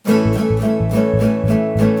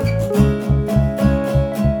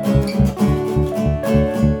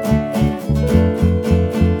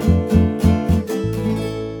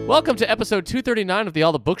Welcome to episode 239 of the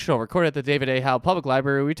All the Book Show, recorded at the David A. Howe Public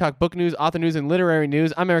Library. We talk book news, author news, and literary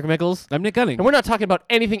news. I'm Eric Mickles. I'm Nick Gunning. And we're not talking about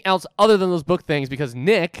anything else other than those book things because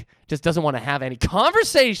Nick just doesn't want to have any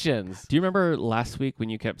conversations. Do you remember last week when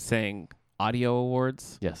you kept saying audio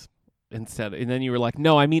awards Yes. instead, and then you were like,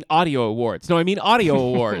 no, I mean audio awards. No, I mean audio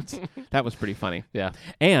awards. That was pretty funny. Yeah.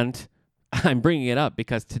 And I'm bringing it up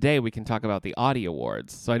because today we can talk about the audio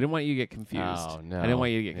awards. So I didn't want you to get confused. Oh, no. I didn't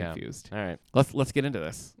want you to get Yeah. confused. All right. Let's get into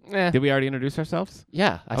this. Eh. Did we already introduce ourselves?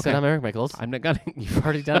 Yeah. I said Okay. I'm Eric Mickles. I'm Nick Gunning. You've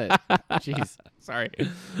already done it. Jeez. Sorry. Do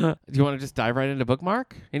you want to just dive right into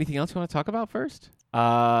Bookmark? Anything else you want to talk about first?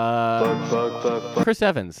 Chris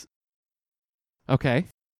Evans. Okay.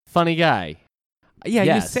 Funny guy. Yeah,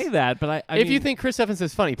 Yes. you say that, but I If mean, you think Chris Evans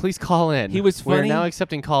is funny, please call in. He was We're funny. now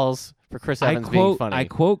accepting calls for Chris I Evans being funny.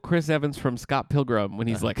 quote Chris Evans from Scott Pilgrim when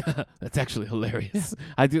he's like, "That's actually hilarious."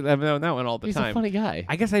 I do that one all the He's time. a funny guy.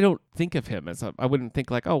 I guess I don't think of him as I wouldn't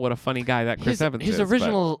think like, "Oh, what a funny guy that Chris Evans his is."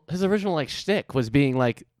 but- original like shtick was being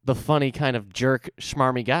like the funny kind of jerk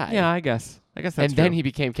schmarmy guy. yeah, I guess that's and true. then he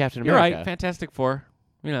became Captain You're America. right. Fantastic Four.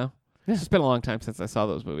 You know, Yeah. it's just been a long time since I saw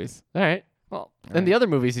those movies. All right. Well, and the other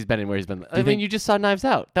movies he's been in where he's been. I mean, think- you just saw Knives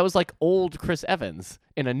Out. That was like old Chris Evans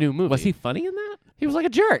in a new movie. Was he funny in that? He was like a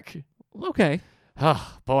jerk. Okay.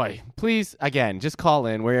 Oh boy! Please, again, just call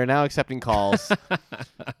in. We are now accepting calls.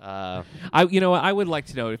 You know what? I would like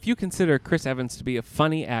to know if you consider Chris Evans to be a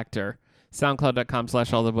funny actor.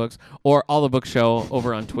 SoundCloud.com/allthebooks or All the Book Show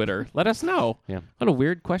over on Twitter. Let us know. Yeah. What a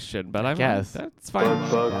weird question, but I guess. That's fine.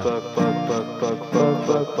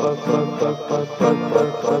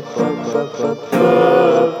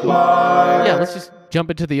 Yeah, let's just jump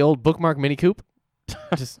into the old bookmark Mini Coupe.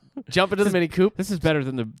 Just jump into the Mini Coupe. This is better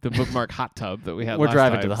than the bookmark hot tub that we had. We're last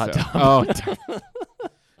driving time, to the hot so- tub. Oh,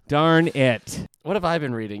 darn it! What have I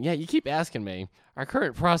been reading? Yeah, you keep asking me. Our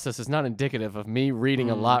current process is not indicative of me reading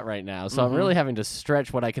a lot right now, so I'm really having to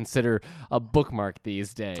stretch what I consider a bookmark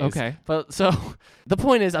these days. Okay. But so the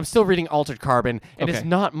point is, I'm still reading Altered Carbon, and it's Okay.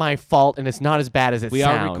 not my fault, and it's not as bad as it We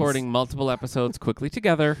sounds. are recording multiple episodes quickly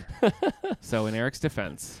together. So, in Eric's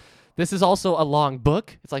defense, This is also a long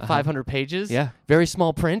book. It's like 500 pages. Yeah. Very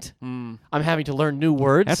small print. I'm having to learn new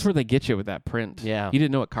words. that's where they get you with that print. Yeah. You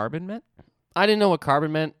didn't know what carbon meant? I didn't know what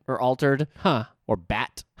carbon meant, or altered, Huh? or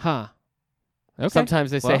bat. Huh? Okay. Sometimes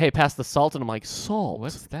they say, Well, hey, pass the salt, and I'm like, salt?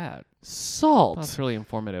 what's that? Salt? That's really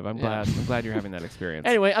informative. I'm Yeah. glad you're having that experience.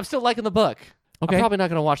 Anyway, I'm still liking the book. Okay. I'm probably not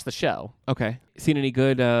going to watch the show. Okay. Seen any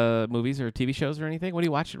good movies or TV shows or anything? What are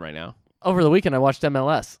you watching right now? Over the weekend, I watched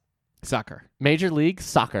MLS. Soccer. Major League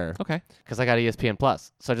Soccer. Okay. Because I got ESPN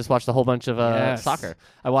Plus. So I just watched a whole bunch of Yes. soccer.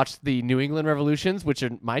 I watched the New England Revolutions, which are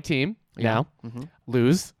my team now,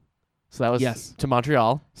 lose. So that was Yes. to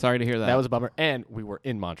Montreal. Sorry to hear that. That was a bummer. And we were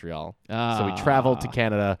in Montreal. So we Ah. traveled to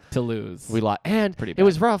Canada. to lose. We lost. And Pretty it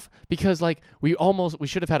was rough because like we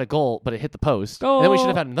should have had a goal, but it hit the post. And then we should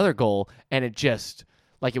have had another goal, and it just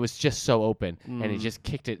like it was just so open, and he just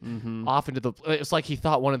kicked it off into the. It was like he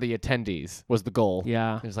thought one of the attendees was the goal.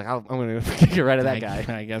 Yeah. He was like, I'm going to get rid of that guy.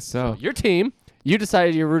 I guess so. Your team, you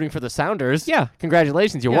decided you're rooting for the Sounders. Yeah.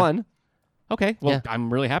 Congratulations, you Yeah. won. Okay. Well, Yeah.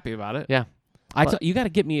 I'm really happy about it. Yeah. You got to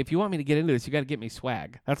get me, if you want me to get into this, you got to get me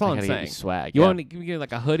swag. That's all I I'm gotta get saying. you swag, You yeah. want to give me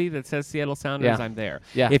like a hoodie that says Seattle Sounders? Yeah. I'm there.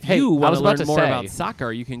 Yeah. If Hey, you I want was to about learn to more say- about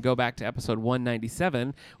soccer, you can go back to episode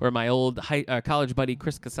 197, where my old college buddy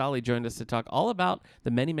Chris Casali joined us to talk all about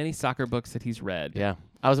the many, many soccer books that he's read. Yeah.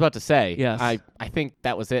 I was about to say, Yes. I think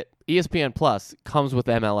that was it. ESPN Plus comes with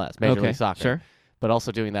MLS, Major Okay, League Soccer. sure. But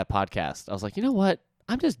also doing that podcast. I was like, you know what?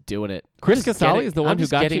 I'm just doing it. Chris I'm just Casali getting- is the one I'm who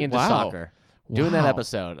just got getting you- into wow. soccer. Doing that Wow.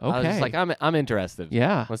 episode. I was Okay. just like, I'm interested.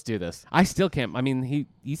 Yeah. Let's do this. I still can't. I mean,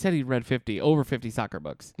 he said he'd read over 50 soccer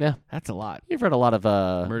books. Yeah. That's a lot. You've read a lot of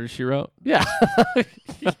Murder, She Wrote. Yeah.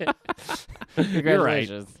 You're right.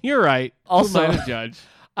 Congratulations. You're right. Also- Who am I to judge?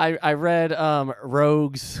 I read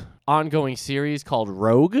Rogue's ongoing series called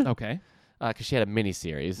Rogue. Okay. Because she had a mini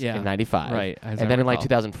series Yeah. in '95, Right, as and I then in like recall.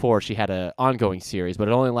 2004, she had an ongoing series, but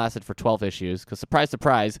it only lasted for 12 issues. Because surprise,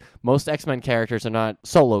 surprise, most X-Men characters are not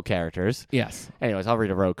solo characters. Yes. Anyways, I'll read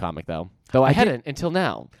a Rogue comic though I I hadn't until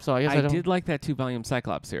now. So I guess I I don't. did like that 2-volume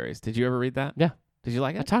Cyclops series. Did you ever read that? Yeah, Did you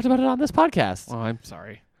like I it? talked about it on this podcast. Oh, I'm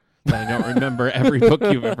sorry. But I don't remember every book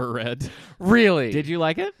you've ever read. Really? Did you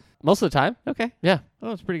like it? Most of the time. Okay. Yeah.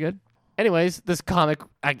 Oh, it's pretty good. Anyways, this comic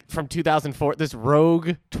from 2004, this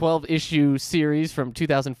Rogue 12-issue series from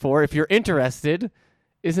 2004, if you're interested,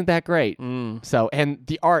 isn't that great? So, and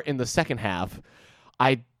the art in the second half,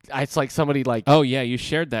 it's like somebody like... Oh, yeah, you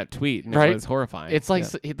shared that tweet, and Right? it was horrifying. It's like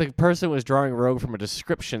the person was drawing Rogue from a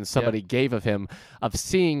description somebody gave of him of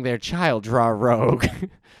seeing their child draw Rogue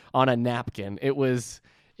on a napkin. It was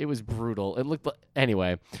It was brutal. It looked like,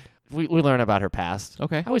 anyway, we learn about her past.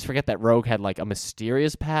 Okay. I always forget that Rogue had like a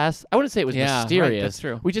mysterious past. I wouldn't say it was mysterious. Right, that's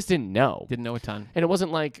true. We just didn't know. Didn't know a ton. And it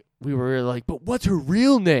wasn't like we were like, but what's her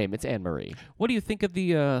real name? It's Anne Marie. What do you think of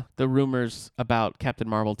the rumors about Captain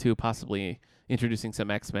Marvel 2 possibly introducing some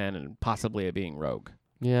X-Men and possibly it being Rogue?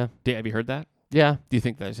 Yeah. Have you heard that? Yeah. Do you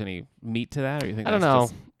think there's any meat to that, or you think I don't that's know,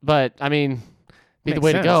 just but I mean, be the Makes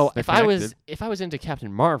way to sense. go. They're If I was into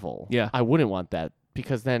Captain Marvel, Yeah. I wouldn't want that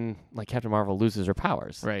because then like Captain Marvel loses her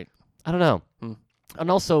powers. right? I don't know. Hmm. And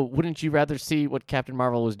also, wouldn't you rather see what Captain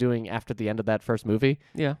Marvel was doing after the end of that first movie,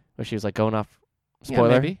 Yeah. where she was like going off? Yeah, Spoiler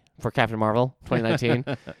maybe. for Captain Marvel 2019.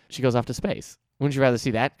 She goes off to space. Wouldn't you rather see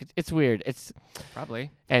that? It's weird. It's Probably.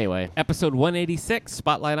 anyway. Episode 186,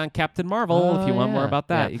 Spotlight on Captain Marvel. If you want more yeah. about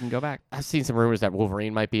that, Yeah. you can go back. I've seen some rumors that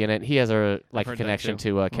Wolverine might be in it. He has a heard that connection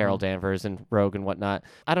too. to Carol Danvers and Rogue and whatnot.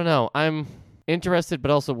 I don't know. I'm interested, but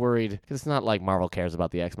also worried because it's not like Marvel cares about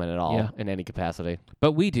the X-Men at all Yeah. in any capacity.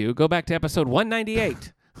 But we do. Go back to episode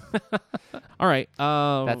 198. All right.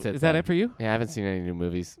 That's it, Is that then. it for you? Yeah, I haven't seen any new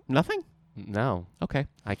movies. Nothing? No, Okay.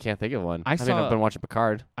 I can't think of one. I mean, saw- I've been watching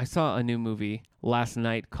Picard. I saw a new movie last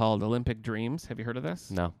night called Olympic Dreams. Have you heard of this?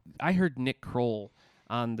 No. I heard Nick Kroll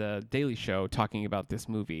on the Daily Show talking about this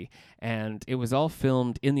movie, and it was all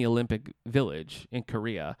filmed in the Olympic Village in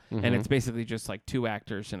Korea, and it's basically just like two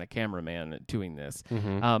actors and a cameraman doing this.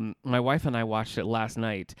 My wife and I watched it last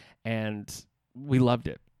night, and we loved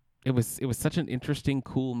it. It was such an interesting,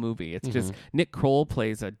 cool movie. It's just Nick Kroll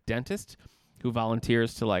plays a dentist who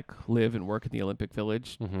volunteers to like live and work in the Olympic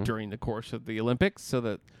Village during the course of the Olympics so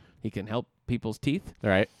that he can help people's teeth.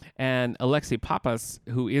 All right. And Alexei Papas,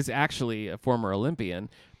 who is actually a former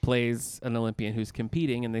Olympian, plays an Olympian who's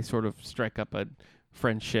competing, and they sort of strike up a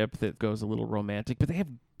friendship that goes a little romantic, but they have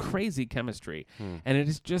crazy chemistry. And it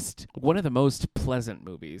is just one of the most pleasant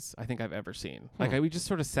movies I think I've ever seen. Like, we just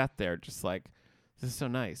sort of sat there just like, this is so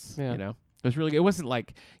nice, Yeah. you know? It was really good. It wasn't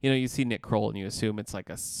like, you see Nick Kroll and you assume it's like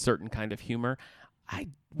a certain kind of humor. I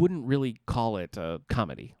wouldn't really call it a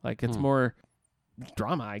comedy. Like, it's more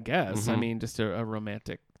drama, I guess. I mean, just a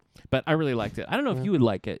romantic. But I really liked it. I don't know if you would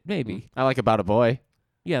like it. Maybe. I like About a Boy.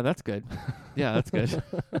 Yeah, that's good. Yeah, that's good.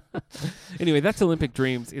 Anyway, that's Olympic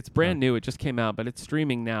Dreams. It's brand new. It just came out, but it's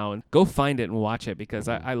streaming now. And go find it and watch it because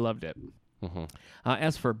I loved it.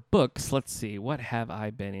 As for books, let's see. What have I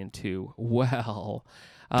been into? Well,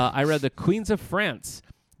 I read The Queens of France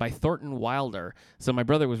by Thornton Wilder. So my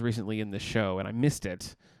brother was recently in the show, and I missed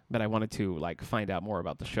it, but I wanted to like find out more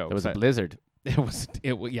about the show. It was a blizzard. It was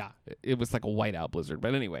like a whiteout blizzard.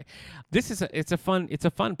 But anyway, it's a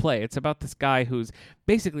fun play. It's about this guy who's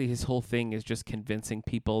basically his whole thing is just convincing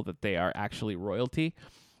people that they are actually royalty.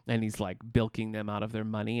 And he's like bilking them out of their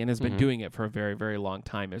money and has been doing it for a very, very long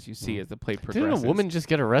time, as you see as the play progresses. Didn't a woman just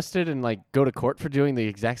get arrested and like go to court for doing the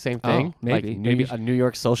exact same thing? maybe. Like Maybe a New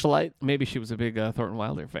York socialite? Maybe she was a big Thornton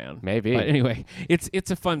Wilder fan. Maybe. But anyway, it's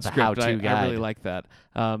a fun It's a script. I how-to really guide. like that.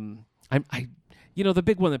 The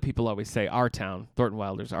big one that people always say, Our Town, Thornton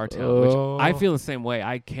Wilder's Our Town, which I feel the same way.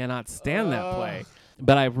 I cannot stand that play.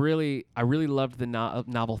 But I really loved the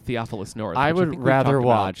novel Theophilus North. I which would think we rather talked about.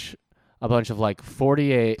 watch a bunch of like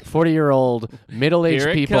 40-year-old middle-aged Here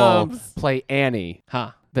it people comes. play Annie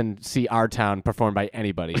Huh. than see Our Town performed by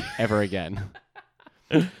anybody ever again.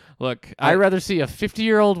 Look, I'd rather see a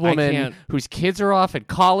 50-year-old woman can't- whose kids are off at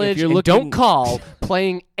college you're and looking- don't call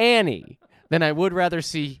playing Annie than I would rather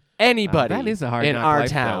see anybody that is a hard in knock Our life,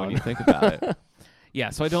 though, Town. when you think about it.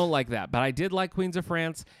 Yeah, so I don't like that. But I did like Queens of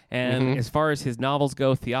France. And as far as his novels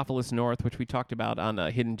go, Theophilus North, which we talked about on a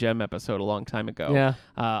Hidden Gem episode a long time ago, Yeah.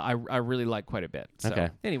 I really like quite a bit. So, Okay.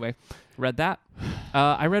 Anyway, read that.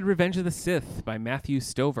 I read Revenge of the Sith by Matthew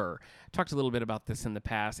Stover. Talked a little bit about this in the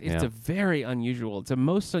past. It's Yeah. a very unusual, it's a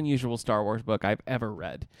most unusual Star Wars book I've ever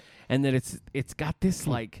read. And that it's got this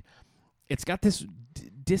like... It's got this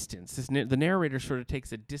distance. The narrator sort of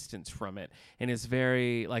takes a distance from it and is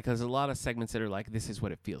very, like, there's a lot of segments that are like, this is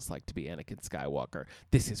what it feels like to be Anakin Skywalker.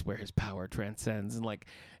 This is where his power transcends. And, like,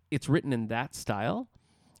 it's written in that style,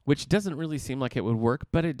 which doesn't really seem like it would work,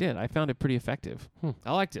 but it did. I found it pretty effective.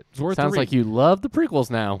 I liked it. It's worth the Sounds read. like you love the prequels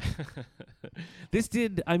now. This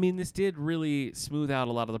did really smooth out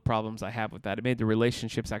a lot of the problems I have with that. It made the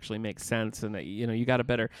relationships actually make sense, and you got a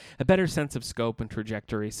better sense of scope and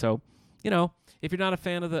trajectory. So, if you're not a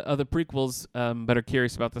fan of the prequels, but are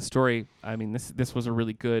curious about the story, I mean, this was a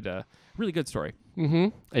really good story. Mm-hmm. Are you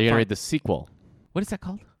going to read the sequel? What is that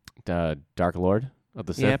called? Dark Lord of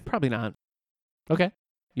the Sith? Yeah, probably not. Okay.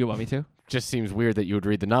 You want me to? just seems weird that you would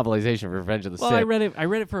read the novelization of Revenge of the Well, Sith. I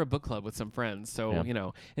read it for a book club with some friends. So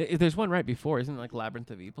there's one right before, isn't it? Like Labyrinth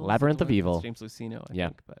of Evil. Labyrinth of Evil. It's James Luceno, I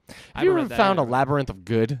think. But Have you ever found a labyrinth of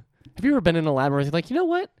good? Have you ever been in a labyrinth? You're like, you know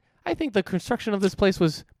what? I think the construction of this place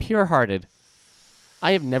was pure-hearted.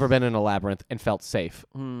 I have never been in a labyrinth and felt safe.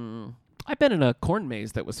 I've been in a corn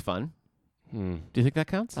maze that was fun. Do you think that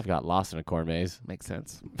counts? I've got lost in a corn maze. Makes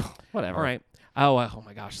sense. Whatever. All right. Oh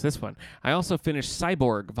my gosh, this one. I also finished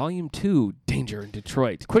Cyborg Volume 2, Danger in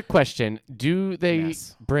Detroit. Quick question. Do they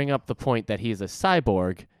Yes. bring up the point that he is a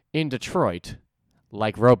cyborg in Detroit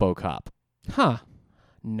like RoboCop? Huh.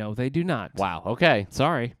 No, they do not. Wow. Okay.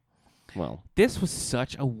 Sorry. Well, This was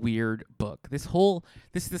such a weird book. This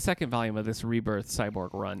is the second volume of this Rebirth Cyborg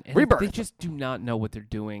run. And Rebirth. They just do not know what they're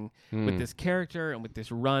doing with this character and with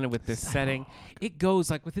this run and with this setting. It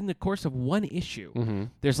goes like within the course of one issue.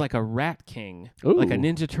 There's like a Rat King, like a Ooh.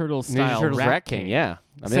 Ninja Turtle style Ninja Turtles Rat King. Yeah.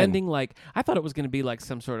 I'm in. sending like I thought it was going to be like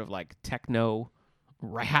some sort of like techno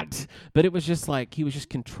rat, but it was just like he was just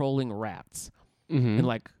controlling rats and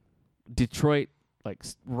like Detroit like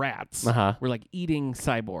rats were like eating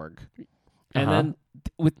Cyborg. And then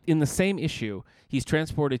in the same issue, he's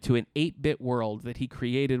transported to an 8-bit world that he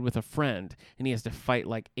created with a friend, and he has to fight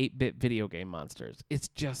like 8-bit video game monsters. It's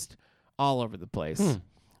just all over the place.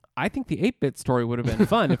 I think the 8-bit story would have been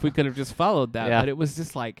fun if we could have just followed that, but it was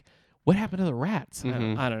just like, what happened to the rats? I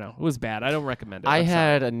don't know. It was bad. I don't recommend it. I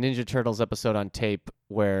had a Ninja Turtles episode on tape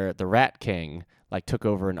where the Rat King like took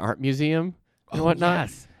over an art museum and whatnot.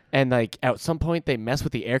 Yes. And like at some point they mess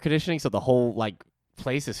with the air conditioning, so the whole like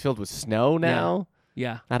place is filled with snow now.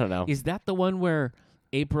 Yeah. I don't know. Is that the one where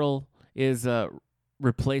April is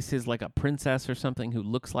replaces like a princess or something who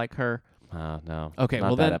looks like her? No. Okay, not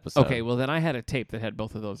well that then episode. okay, well then I had a tape that had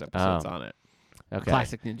both of those episodes on it. Okay.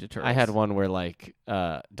 Classic Ninja Turtles. I had one where like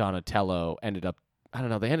Donatello ended up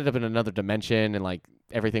they ended up in another dimension and like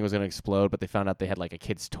everything was going to explode, but they found out they had like a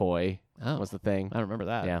kid's toy was the thing. I don't remember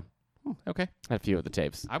that. Yeah. Okay. I had a few of the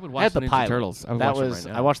tapes. I would I watch had the the Ninja pilot. Turtles. I would That watch was it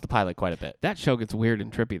right now. I watched the pilot quite a bit. That show gets weird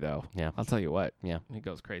and trippy though. Yeah. I'll tell you what. Yeah. It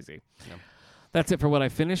goes crazy. Yeah. That's it for what I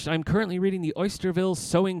finished. I'm currently reading The Oysterville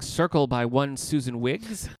Sewing Circle by one Susan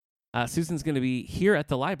Wiggs. Susan's going to be here at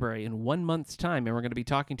the library in 1 month's time, and we're going to be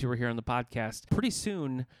talking to her here on the podcast pretty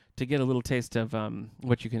soon to get a little taste of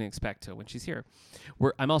what you can expect when she's here.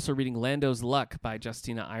 I'm also reading Lando's Luck by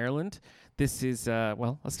Justina Ireland. This is, a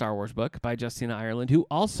Star Wars book by Justina Ireland, who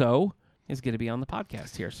also is going to be on the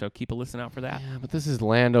podcast here, so keep a listen out for that. Yeah, but this is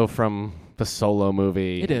Lando from the Solo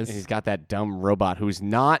movie. It is. And he's got that dumb robot who's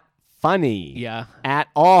not funny. Yeah. At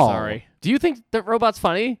all. Sorry. Do you think that robot's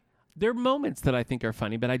funny? There are moments that I think are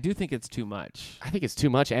funny, but I do think it's too much. I think it's too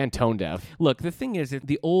much and tone deaf. Look, the thing is,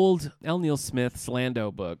 the old L. Neil Smith's Lando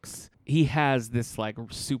books, he has this like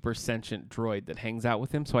super sentient droid that hangs out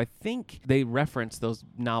with him. So I think they reference those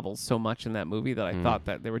novels so much in that movie that I thought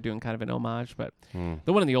that they were doing kind of an homage. But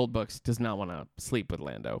the one in the old books does not want to sleep with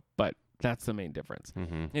Lando, but that's the main difference.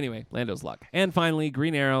 Anyway, Lando's Luck. And finally,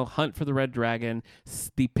 Green Arrow, Hunt for the Red Dragon,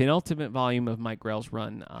 the penultimate volume of Mike Grell's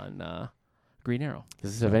run on Green Arrow.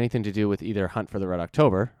 Does this have anything to do with either Hunt for Red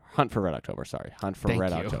October, Thank Red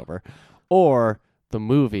you. October, or the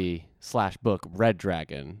movie/book Red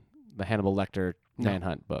Dragon, the Hannibal Lecter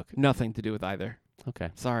Manhunt book? Nothing to do with either. Okay.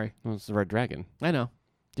 Sorry. Well, it's the Red Dragon. I know.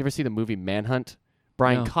 You ever see the movie Manhunt?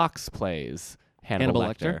 Brian No. Cox plays Hannibal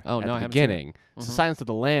Lecter. Oh, at no, I the haven't seen it. beginning. So Silence of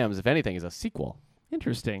the Lambs, if anything, is a sequel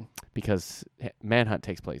Interesting. because Manhunt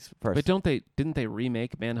takes place first. But didn't they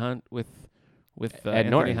remake Manhunt with Ed Anthony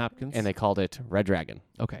Norton, Hopkins? and they called it Red Dragon.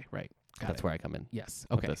 Okay, right. Got That's it. where I come in. Yes.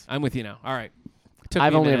 with Okay. this. I'm with you now. All right.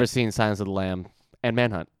 I've only ever seen Silence of the Lamb and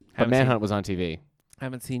Manhunt, but Haven't seen Manhunt was on TV. I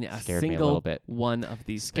haven't seen a Scared me a single little bit. one of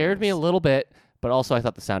these. Scared me a little bit, but also I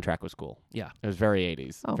thought the soundtrack was cool. Yeah. It was very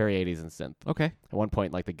 80s, Oh. very 80s and synth. Okay. At one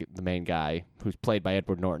point, like the main guy, who's played by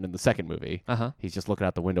Edward Norton in the second movie, he's just looking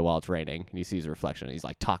out the window while it's raining, and he sees a reflection, and he's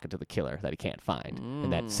like talking to the killer that he can't find,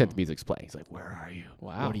 and that synth music's playing. He's like, "Where are you?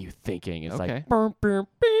 Wow. What are you thinking?" It's Okay. like,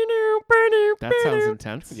 That sounds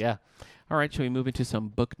intense. yeah. All right. Shall we move into some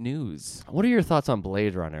book news? What are your thoughts on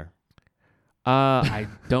Blade Runner? I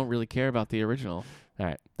don't really care about the original. All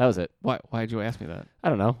right, that was it. Why'd you ask me that? I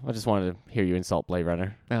don't know. I just wanted to hear you insult Blade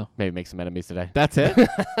Runner. Oh. Maybe make some enemies today. That's it?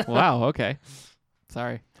 Wow. Okay.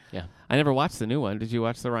 Sorry. Yeah. I never watched the new one. Did you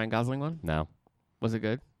watch the Ryan Gosling one? No. Was it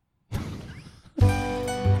good?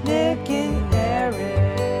 Nick and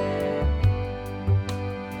Eric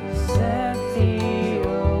present the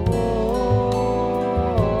awards.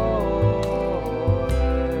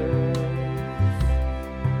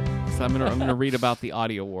 So I'm gonna read about the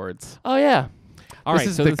audio awards. Oh yeah. All this right,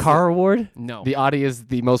 is so the this car award? No. The Audi is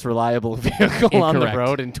the most reliable vehicle on the Incorrect.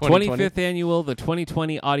 road in 2020. 25th annual, the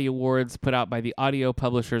 2020 Audi Awards put out by the Audio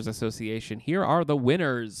Publishers Association. Here are the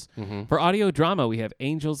winners. Mm-hmm. For audio drama, we have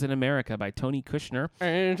Angels in America by Tony Kushner,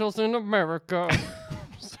 Angels in America.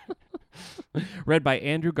 read by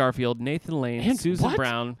Andrew Garfield, Nathan Lane, And Susan what?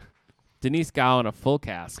 Brown, Denise Gow, and a full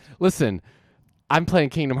cast. Listen, I'm playing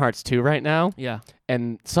Kingdom Hearts 2 right now, Yeah.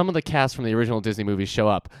 and some of the cast from the original Disney movies show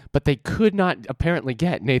up, but they could not apparently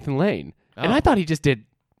get Nathan Lane. And Oh. I thought he just did.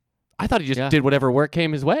 Yeah. Did whatever work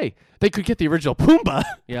came his way. They could get the original Pumbaa,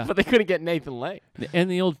 Yeah. but they couldn't get Nathan Lane. And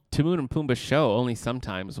the old Timon and Pumbaa show only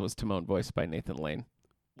sometimes was Timon voiced by Nathan Lane.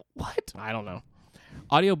 What? I don't know.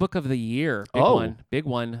 Audiobook of the Year. Big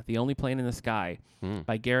one. The Only Plane in the Sky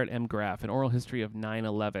by Garrett M. Graff. An oral history of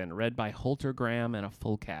 9/11. Read by Holter Graham and a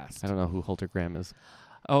full cast. I don't know who Holter Graham is.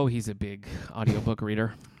 Oh, he's a big audiobook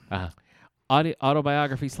reader. Uh,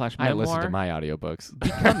 Autobiography / memoir. I listen to my audiobooks.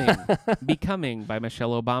 Becoming by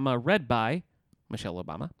Michelle Obama. Read by Michelle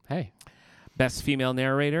Obama. Hey. Best female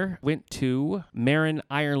narrator went to Marin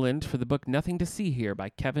Ireland for the book Nothing to See Here by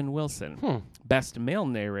Kevin Wilson. Best male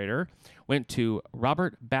narrator went to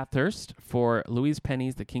Robert Bathurst for Louise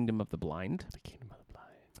Penny's The Kingdom of the Blind.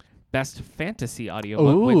 Best fantasy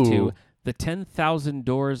audiobook went to Ooh. The 10,000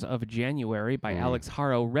 Doors of January by Alex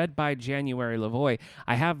Harrow, read by January Lavoie.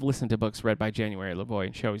 I have listened to books read by January Lavoie,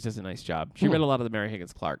 and she always does a nice job. She read a lot of the Mary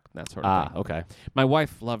Higgins Clark, that sort of thing. Okay. My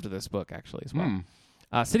wife loved this book, actually, as well.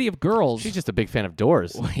 City of Girls. She's just a big fan of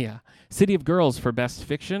Doors. Well, yeah. City of Girls for Best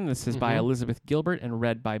Fiction. This is by Elizabeth Gilbert and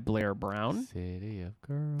read by Blair Brown. City of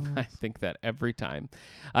Girls. I think that every time.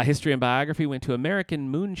 History and Biography went to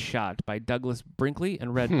American Moonshot by Douglas Brinkley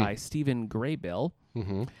and read by Stephen Graybill.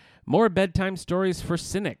 More Bedtime Stories for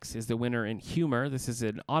Cynics is the winner in humor. This is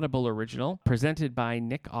an Audible original presented by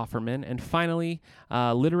Nick Offerman. And finally,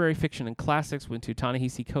 Literary Fiction and Classics went to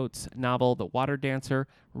Ta-Nehisi Coates' novel The Water Dancer,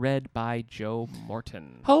 read by Joe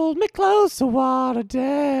Morton. Hold me close, a water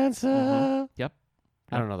dancer. Yep.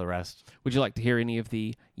 I don't know the rest. Would you like to hear any of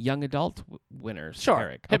the young adult winners, Sure.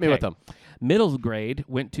 Eric? Hit me with them. Middle grade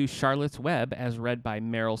went to Charlotte's Web as read by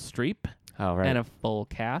Meryl Streep Oh, right. and a full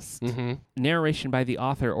cast. Mm-hmm. Narration by the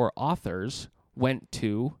author or authors went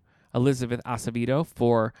to Elizabeth Acevedo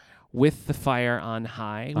for With the Fire on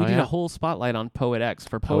High. We did a whole spotlight on Poet X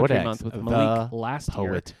for Poetry Poet X, Month with the Malik last year.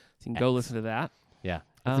 Poet So you can go listen to that. Yeah.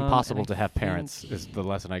 It's and impossible I to have think- parents, is the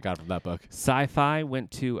lesson I got from that book. Sci-fi went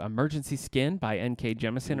to Emergency Skin by N.K.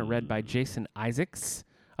 Jemisin and read by Jason Isaacs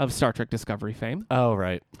of Star Trek Discovery fame. Oh,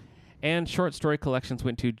 right. And short story collections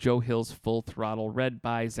went to Joe Hill's Full Throttle, read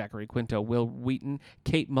by Zachary Quinto, Will Wheaton,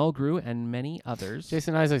 Kate Mulgrew, and many others.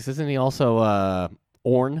 Jason Isaacs, isn't he also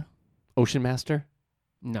Orn, Ocean Master?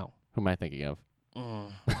 No. Who am I thinking of?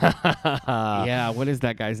 Yeah, what is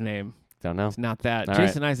that guy's name? Don't know. It's not that. All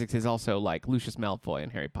Jason Isaacs is also like Lucius Malfoy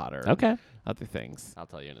in Harry Potter. and Okay. Other things. I'll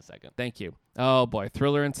tell you in a second. Thank you. Oh, boy.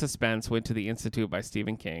 Thriller and Suspense went to The Institute by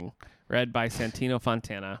Stephen King, read by Santino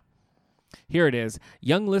Fontana. Here it is.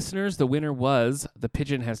 Young listeners, the winner was The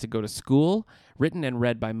Pigeon Has to Go to School, written and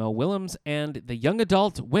read by Mo Willems, and the young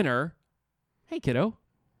adult winner, hey kiddo,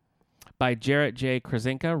 by Jarrett J.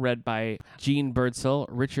 Krasinka, read by Gene Birdsell,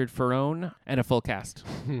 Richard Ferrone, and a full cast.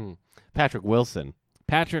 Patrick Wilson.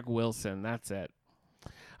 Patrick Wilson, that's it.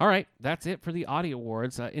 All right, that's it for the Audio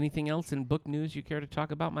Awards. Anything else in book news you care to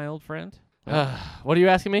talk about, my old friend? What are you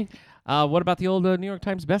asking me? What about the old New York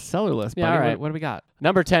Times bestseller list, Yeah, buddy? all right. What do we got?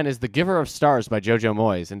 Number 10 is The Giver of Stars by Jojo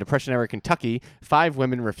Moyes. In Depression-era Kentucky, 5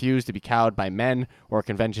 women refuse to be cowed by men or a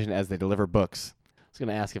convention as they deliver books. I was going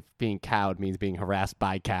to ask if being cowed means being harassed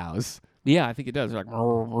by cows. Yeah, I think it does. They're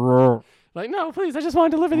like, No, please, I just want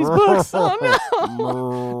to deliver these books. Oh,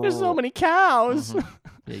 no. There's so many cows.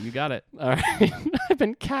 yeah, you got it. All right. I've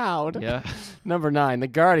been cowed. Yeah. Number 9, The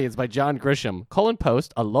Guardians by John Grisham. Colin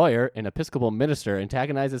Post, a lawyer and Episcopal minister,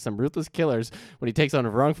 antagonizes some ruthless killers when he takes on a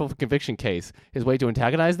wrongful conviction case. His way to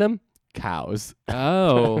antagonize them? Cows.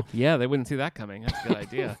 Oh, yeah, they wouldn't see that coming. That's a good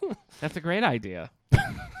idea. That's a great idea.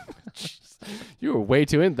 You were way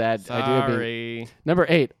too in that idea. Of being... Sorry. Number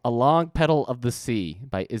 8, A Long Petal of the Sea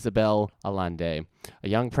by Isabel Allende. A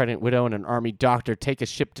young pregnant widow and an army doctor take a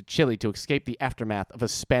ship to Chile to escape the aftermath of a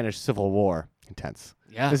Spanish civil war. Intense.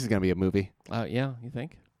 Yeah. This is going to be a movie. Yeah, you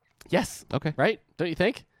think? Yes. Okay. Right? Don't you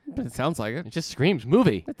think? It sounds like it. It just screams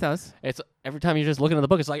movie. It does. It's every time you're just looking at the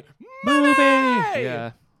book, it's like, movie!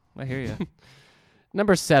 Yeah, I hear you.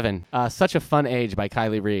 Number 7, Such a Fun Age by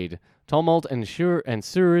Kylie Reid. Tumult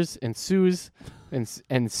ensues. Ensues. You want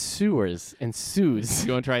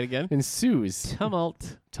to try it again? Ensues.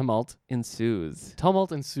 Tumult Tumult. ensues.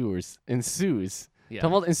 Tumult ensues. Ensues. Yeah.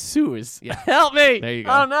 Tumult ensues. Yeah. Help me. There you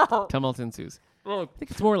go. Oh, no. Tumult ensues. I think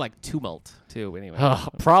it's more like tumult, too, anyway.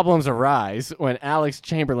 Problems arise when Alex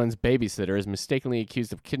Chamberlain's babysitter is mistakenly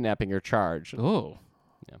accused of kidnapping her charge. Oh.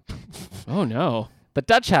 Yeah. Oh, no. The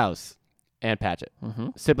Dutch House. Anne Patchett. Mm-hmm.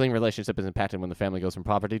 Sibling relationship is impacted when the family goes from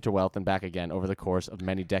poverty to wealth and back again over the course of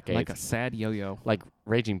many decades. Like a sad yo-yo. Like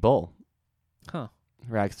Raging Bull. Huh.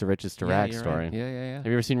 Rags to riches to Yeah, rags you're story. right. Yeah. Have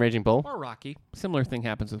you ever seen Raging Bull? Or Rocky. Similar thing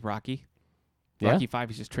happens with Rocky. Yeah? Rocky 5,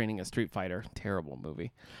 he's just training a street fighter. Terrible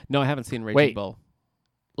movie. No, I haven't seen Raging Wait. Bull.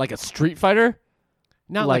 Like a Street Fighter?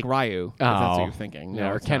 Not like Ryu, if that's Oh. what you're thinking. Yeah,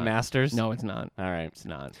 No, or it's Ken not. Masters? No, it's not. All right. It's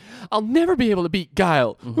not. I'll never be able to beat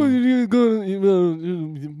Guile. Is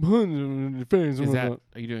that,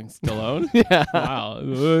 are you doing Stallone? Yeah. Wow.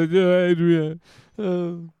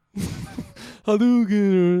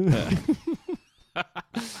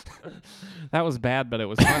 That was bad, but it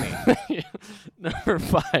was funny. Number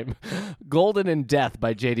 5, Golden in Death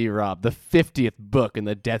by J.D. Robb, the 50th book in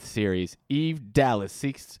the Death series. Eve Dallas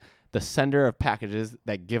seeks the sender of packages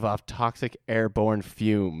that give off toxic airborne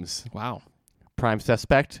fumes. Wow. Prime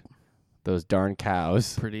suspect, those darn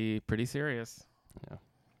cows. Pretty serious. Yeah.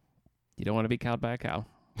 You don't want to be cowed by a cow.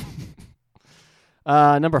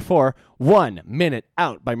 Number 4, 1 Minute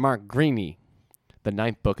Out by Mark Greaney, the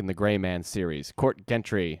 9th book in the Gray Man series. Court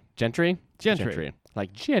Gentry. Gentry? Gentry.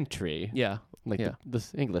 Like gentry. Yeah. Like Yeah.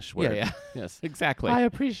 this English word. Yeah. Yes. Exactly. I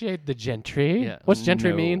appreciate the gentry. Yeah. What's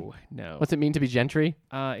gentry mean? No. What's it mean to be gentry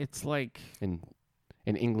It's like in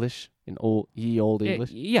English? In old English?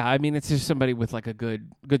 yeah, I mean it's just somebody with like a good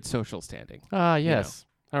social standing. Ah, yes.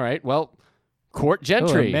 All right. Well, court Oh,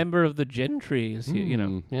 gentry. a member of the gentry is you know.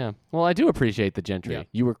 Mm, yeah. Well, I do appreciate the gentry. Yeah.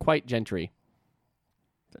 You were quite gentry.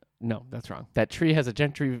 No, that's wrong. That tree has a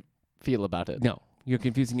gentry feel about it. No, you're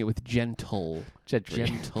confusing it with gentle. Gentry.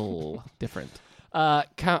 Gentle. Different.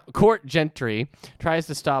 Court Gentry tries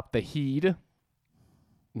to stop the heed.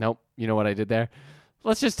 Nope. You know what I did there?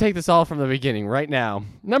 Let's just take this all from the beginning right now.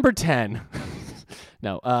 Number 10.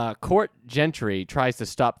 No. Court Gentry tries to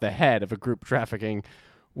stop the head of a group trafficking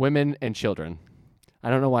women and children. I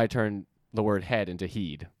don't know why I turned the word head into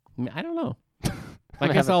heed. I don't know. I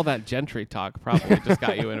guess all that gentry talk probably just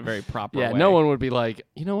got you in a very proper way. Yeah, no one would be like,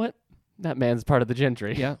 you know what? That man's part of the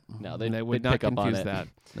gentry. Yeah. No, they would they'd not pick up on confuse it. that.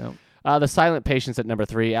 No. The Silent Patients at number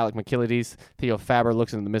 3, Alec McKillides. Theo Faber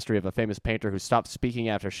looks into the mystery of a famous painter who stopped speaking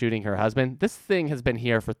after shooting her husband. This thing has been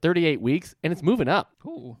here for 38 weeks, and it's moving up.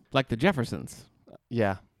 Ooh. Like the Jeffersons.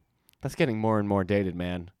 Yeah. That's getting more and more dated,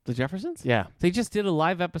 man. The Jeffersons? Yeah. They just did a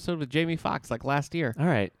live episode with Jamie Foxx like last year. All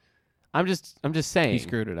right. I'm just saying. He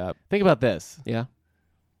screwed it up. Think about this. Yeah.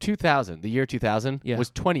 2000, the year 2000 Yeah. was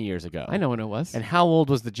 20 years ago. I know when it was. And how old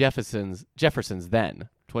was the Jeffersons then?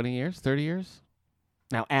 20 years? 30 years?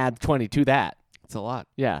 Now add 20 to that. It's a lot.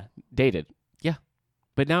 Yeah. Dated.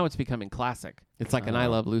 But now it's becoming classic. It's like an I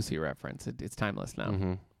Oh. Love Lucy reference. It's timeless now.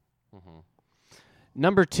 Mm-hmm.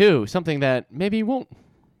 Number 2, something that maybe won't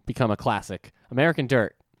become a classic. American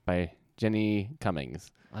Dirt by Jenny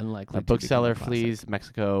Cummings. Unlikely. A to become bookseller classic. flees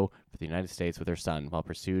Mexico for the United States with her son while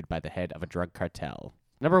pursued by the head of a drug cartel.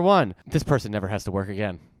 Number 1, this person never has to work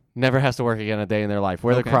again. Never has to work again a day in their life.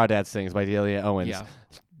 Where Okay. the Crawdads Sings by Delia Owens. Yeah.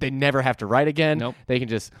 They never have to write again. Nope. They can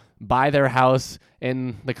just buy their house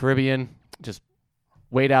in the Caribbean, just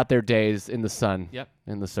wait out their days in the sun, Yep.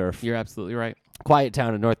 in the surf. You're absolutely right. Quiet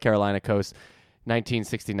town in North Carolina coast,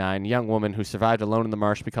 1969. Young woman who survived alone in the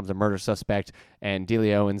marsh becomes a murder suspect, and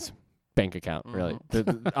Delia Owens' bank account, really.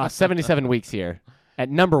 77 weeks here. At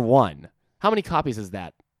number 1. How many copies is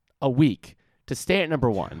that? A week. To stay at number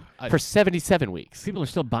 1 for 77 weeks. People are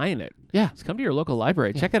still buying it. Yeah. Just come to your local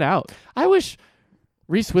library. Check it out. I wish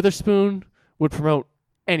Reese Witherspoon would promote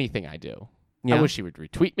anything I do. Yeah. I wish she would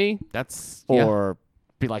retweet me That's or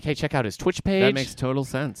be like, hey, check out his Twitch page. that makes total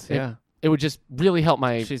sense. Yeah. It would just really help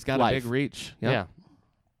my She's got life. a big reach. Yeah.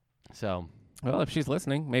 So, Well, if she's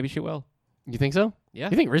listening, maybe she will. you think so? Yeah.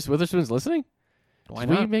 You think Reese Witherspoon's listening? Why Should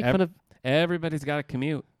not? we make fun of... Everybody's got to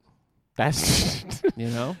commute. That's You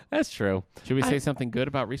know? that's true. Should we say something good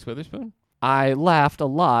about Reese Witherspoon? I laughed a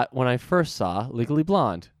lot when I first saw Legally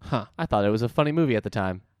Blonde. Huh. I thought it was a funny movie at the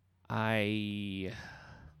time. I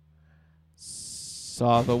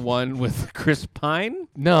saw the one with Chris Pine.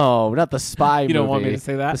 No, not the spy movie. You don't want me to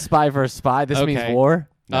say The that? Spy versus Spy. This means Okay. war.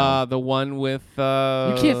 No. The one with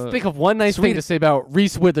you can't think of one nice thing Sweet- to say about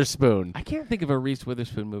Reese Witherspoon. I can't think of a Reese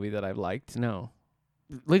Witherspoon movie that I've liked. No.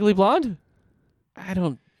 Legally Blonde? I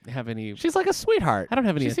don't have any. She's like a sweetheart. I don't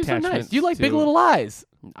have any She seems so nice. attachments You like Big to- Little Lies?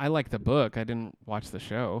 I like the book. I didn't watch the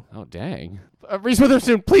show. Oh dang! Reese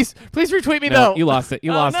Witherspoon, please retweet me No, though. you lost it.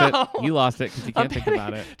 You Oh, lost no. it. You lost it because you I'm can't think panic-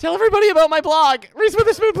 about it. Tell everybody about my blog, Reese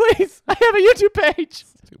Witherspoon, please. I have a YouTube page.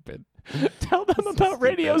 Stupid. Tell them about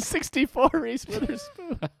Radio 64, Reese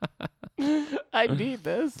Witherspoon. I need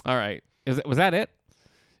this. All right. Was that it?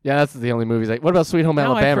 Yeah, that's the only movies. What about Sweet Home No, I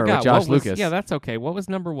Alabama forgot. with Josh What was- Lucas? Yeah, that's okay. What was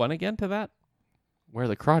number 1 again to that? Where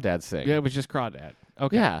the Crawdads sing. Yeah, it was just Crawdad.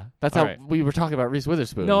 Okay. Yeah, that's All how right. we were talking about Reese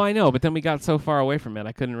Witherspoon. No, I know, but then we got so far away from it,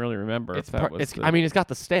 I couldn't really remember it's if that part, was. it's. I mean, it's got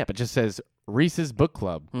the stamp. It just says Reese's Book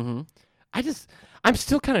Club. Mm-hmm. I'm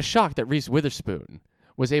still kind of shocked that Reese Witherspoon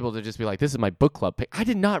was able to just be like, "This is my book club pick." I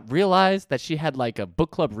did not realize that she had like a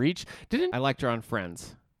book club reach. Didn't I liked her on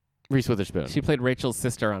Friends. Reese Witherspoon? She played Rachel's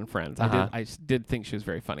sister on Friends. Uh-huh. I did think she was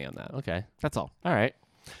very funny on that. Okay, That's all. all right.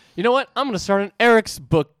 You know what? I'm gonna start an Eric's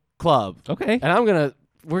book club, Okay. and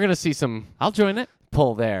we're gonna see some I'll join it.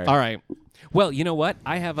 pull there. All right. Well, you know what?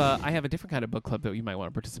 I have a different kind of book club that you might want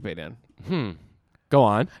to participate in. Go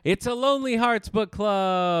on. It's a Lonely Hearts book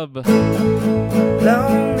club.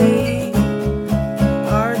 Lonely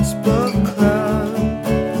Hearts Book Club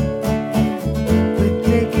with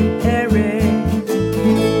Nick and Eric.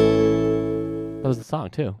 That was the song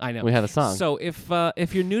tue. I know. We had a song. So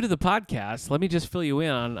if you're new to the podcast, let me just fill you in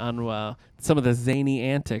on some of the zany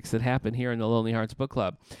antics that happen here in the Lonely Hearts Book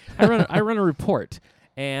Club. I run a report,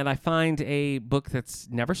 and I find a book that's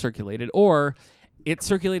never circulated, or it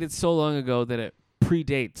circulated so long ago that it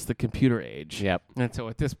predates the computer age. Yep. And so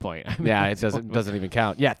at this point, I mean, Yeah, it doesn't even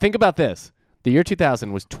count. Yeah, think about this. The year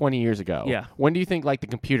 2000 was 20 years ago. Yeah. When do you think like the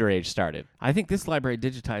computer age started? I think this library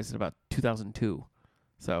digitized in about 2002.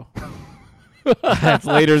 So that's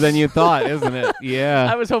later than you thought, isn't it? I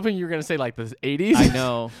Yeah. was hoping you were going to say like the 80s. I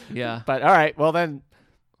know. Yeah. But all right, well then,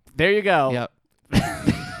 there you go. Yep.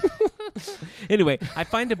 Anyway, I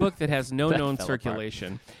find a book that has no That known fell apart.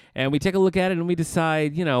 circulation, and we take a look at it and we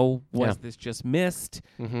decide, was this just missed?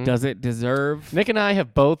 Mhm. Does it deserve? Nick and I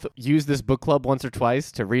have both used this book club once or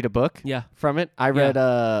twice to read a book Yeah. from it. I read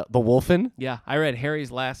The Wolfen. Yeah. I read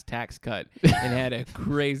Harry's Last Tax Cut and had a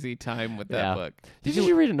crazy time with that Yeah. book. Did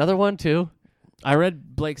you read another one too? I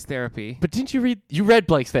read Blake's Therapy. But didn't you read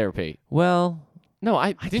Blake's Therapy? Well, No,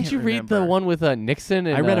 didn't can't you read the remember. one with Nixon?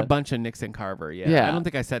 And, I read a bunch of Nixon Carver. Yeah. Yeah. I don't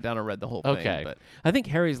think I sat down and read the whole Okay. thing. But I think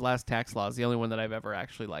Harry's Last Tax Law is the only one that I've ever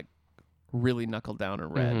actually really knuckled down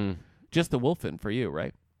and read. Mhm. Just the Wolfen for you,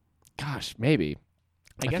 right? Gosh, maybe.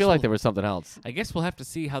 I guess feel like we'll- there was something else. I guess we'll have to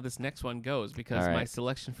see how this next one goes because All my right.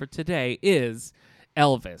 selection for today is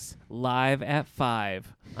Elvis Live at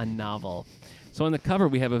 5, a novel. So on the cover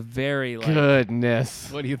we have a very Goodness.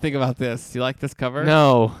 What do you think about this? Do you like this cover?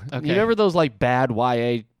 No. Okay. You remember those like bad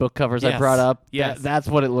YA book covers I Yes. brought up? Yes. That's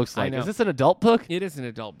what it looks I like. know. Is this an adult book? It is an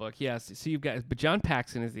adult book, yes. So you've got, but John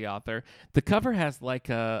Paxson is the author. The cover has like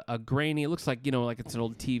a grainy, it looks like, like it's an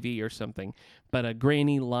old TV or something, but a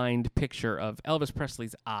grainy lined picture of Elvis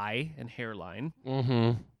Presley's eye and hairline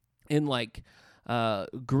Mm-hmm. in like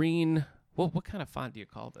green. What kind of font do you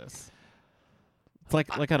call this? It's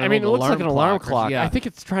like I mean, it looks like an alarm or- clock. Yeah. I think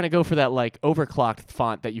it's trying to go for that like overclocked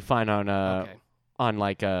font that you find on Okay. on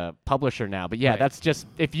like a publisher now. But yeah, Right. that's just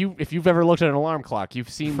if you've ever looked at an alarm clock, you've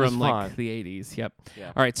seen From this like font. the 80s. Yep.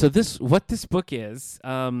 Yeah. All right. So what this book is,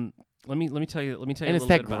 let me tell you. Let me tell you And a it's little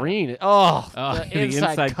that bit about it. green. Oh, Oh, the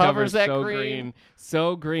inside cover's that so green.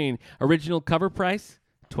 So green. Original cover price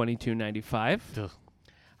 $22.95. Ugh.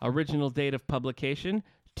 Original date of publication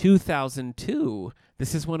 2002.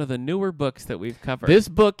 This is one of the newer books that we've covered. This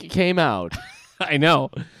book came out, I know,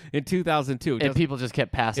 in 2002. and people just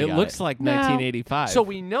kept passing. It on looks like Now, 1985. So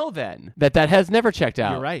we know then that has never checked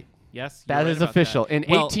out. You're right. Yes, That you're right is about official. that. In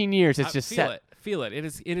Well, 18 years, it's just feel set. it. Feel it. It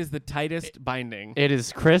is the tightest binding. It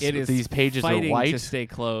is crisp. It is These pages are fighting white. to stay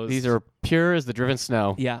closed. These are pure as the driven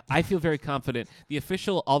snow. Yeah, I feel very confident. The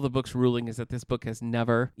official All the Books ruling is that this book has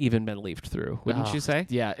never even been leafed through. Wouldn't Oh, you say?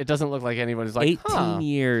 Yeah, it doesn't look like anybody's like 18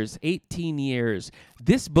 years. 18 years.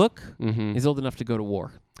 This book Mm-hmm. is old enough to go to war.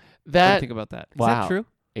 What do you That think about that? Is wow. that true?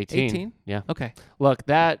 18. 18? Yeah. Okay. Look,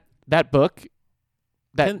 that book,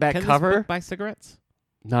 that Can cover, this book buy cigarettes?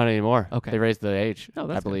 not anymore. Okay. They raised the age. No, I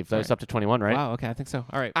that's believe good. that was All up to 21, right? Wow, okay, I think so.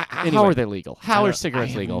 All right. How Anyway. are they legal? How are cigarettes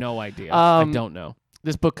I have legal? no idea. I don't know.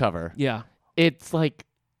 This book cover. Yeah. It's like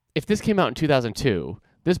if this came out in 2002,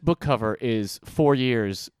 this book cover is 4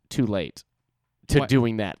 years too late to What?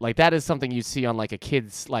 doing that. Like that is something you see on like a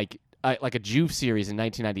kid's like a Juve series in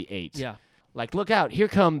 1998. Yeah. Like look out, here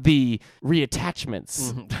come the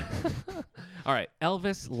reattachments. All right.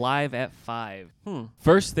 Elvis Live at 5.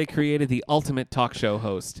 First, they created the ultimate talk show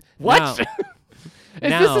host. What? Now, Is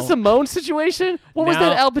now- this a Simone situation? What was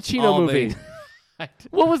that now Al Pacino all movie? they-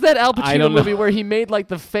 What was that Al I Pacino don't know. movie where he made like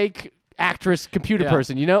the fake actress computer Yeah.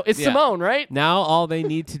 person. You know, it's Yeah. Simone, right? Now all they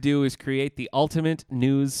need to do is create the ultimate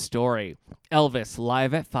news story. Elvis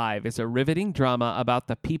Live at 5 is a riveting drama about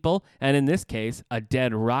the people, and in this case, a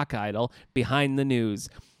dead rock idol, behind the news.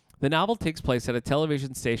 The novel takes place at a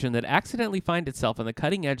television station that accidentally finds itself on the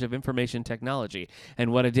cutting edge of information technology,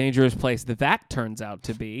 and what a dangerous place that turns out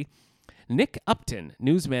to be. Nick Upton,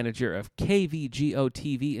 news manager of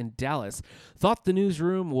KVGO-TV in Dallas, thought the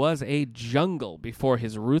newsroom was a jungle before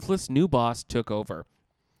his ruthless new boss took over.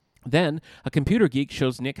 Then, a computer geek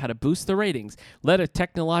shows Nick how to boost the ratings, let a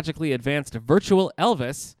technologically advanced virtual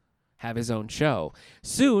Elvis have his own show.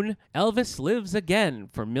 Soon, Elvis lives again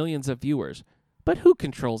for millions of viewers. But who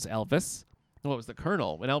controls Elvis? Well, it was the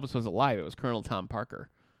Colonel. When Elvis was alive, it was Colonel Tom Parker.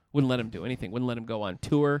 Wouldn't let him do anything. Wouldn't let him go on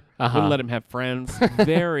tour. Wouldn't let him have friends.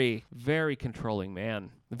 Very, very controlling man.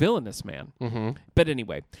 Villainous man. Mm-hmm. But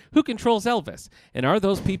anyway, who controls Elvis? And are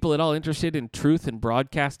those people at all interested in truth and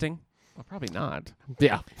broadcasting? Well, probably not.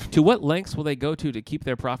 Yeah. To what lengths will they go to keep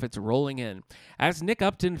their profits rolling in? As Nick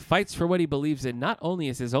Upton fights for what he believes in, not only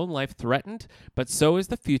is his own life threatened, but so is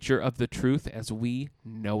the future of the truth as we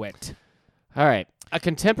know it. All right. A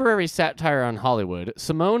contemporary satire on Hollywood,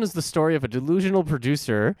 Simone is the story of a delusional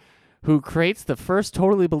producer who creates the first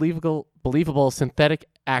totally believable synthetic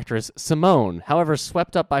actress, Simone. However,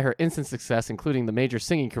 swept up by her instant success, including the major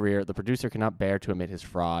singing career, the producer cannot bear to admit his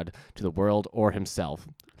fraud to the world or himself.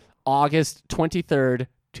 August 23rd,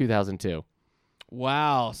 2002.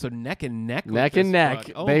 Wow. So neck and neck. with Neck this and neck.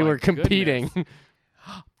 book. Oh They my were competing. goodness.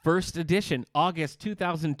 First edition, August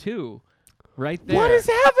 2002. Right there. What is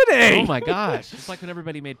happening? Oh my gosh. It's like when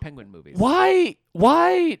everybody made Penguin movies.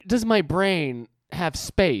 Why does my brain have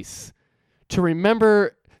space to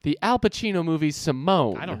remember the Al Pacino movie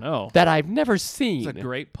Simone? I don't know. That I've never seen. It's a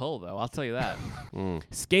great pull, though. I'll tell you that.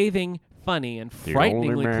 Scathing, funny, and The frighteningly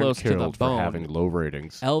only man close to the killed bone. for having low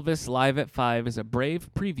ratings. Elvis Live at 5 is a brave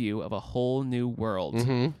preview of a whole new world.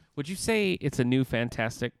 Mm-hmm. Would you say it's a new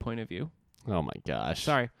fantastic point of view? Oh my gosh.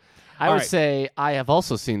 Sorry. I All would right. say I have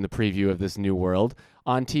also seen the preview of this new world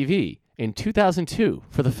on TV in 2002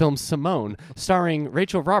 for the film Simone, starring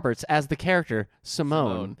Rachel Roberts as the character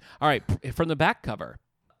Simone. All right, from the back cover.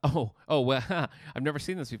 Oh, well, I've never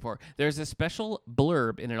seen this before. There's a special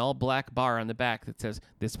blurb in an all-black bar on the back that says,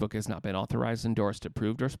 "This book has not been authorized, endorsed,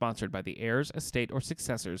 approved, or sponsored by the heirs, estate, or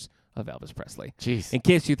successors of Elvis Presley." Jeez. In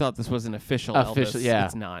case you thought this was an official Elvis, yeah.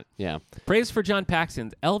 it's not. Yeah. Praise for John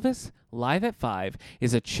Paxson's Elvis Live at 5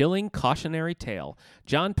 is a chilling cautionary tale.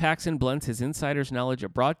 John Paxson blends his insider's knowledge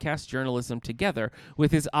of broadcast journalism together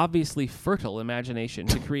with his obviously fertile imagination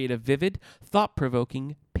to create a vivid,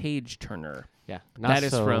 thought-provoking page-turner. Yeah. That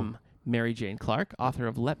is from Mary Jane Clark, author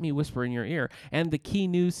of Let Me Whisper in Your Ear and the Key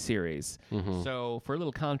News series. Mm-hmm. So, for a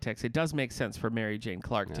little context, it does make sense for Mary Jane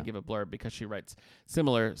Clark to give a blurb because she writes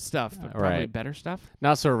similar stuff, but probably Right. better stuff.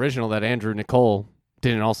 Not so original that Andrew Nicole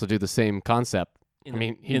didn't also do the same concept. In I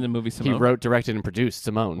mean, in the movie Simone. He wrote, directed, and produced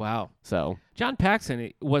Simone. Wow. So, John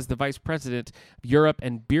Paxson was the vice president of Europe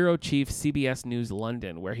and bureau chief CBS News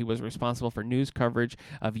London, where he was responsible for news coverage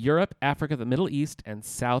of Europe, Africa, the Middle East, and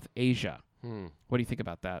South Asia. What do you think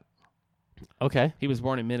about that? okay. He was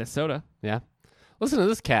born in Minnesota. Yeah. Listen to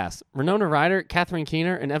this cast. Winona Ryder, Catherine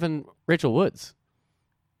Keener, and Evan Rachel Woods.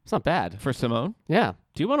 It's not bad. For Simone? Yeah.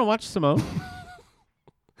 Do you want to watch Simone?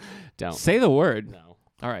 Don't. Say the word. No.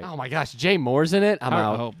 All right. Oh my gosh, Jay Moore's in it? I'm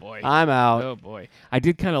out. Oh, boy. I'm out. Oh, boy. I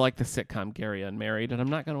did kind of like the sitcom Gary Unmarried, and I'm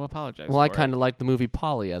not going to apologize Well, I for kind of liked the movie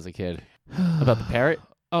Polly as a kid. About the parrot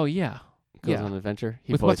Oh, yeah. goes Yeah. on an adventure.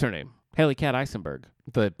 He With what's voiced her name? Haley Cat Eisenberg.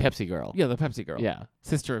 the Pepsi girl. Yeah, the Pepsi girl. Yeah.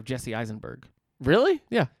 Sister of Jesse Eisenberg. Really?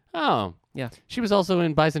 Yeah. Oh. Yeah. She was also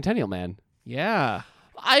in Bicentennial Man. Yeah.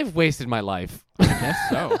 I've wasted my life. I guess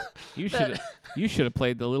so. You should have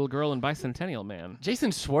played the little girl in Bicentennial Man.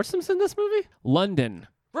 Jason Schwartzman's in this movie? London.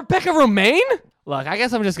 Rebecca Romaine? Look, I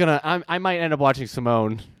guess I'm just gonna. I might end up watching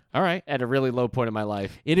Simone All right. at a really low point in my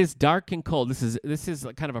life. It is dark and cold. This is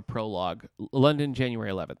like kind of a prologue. London, January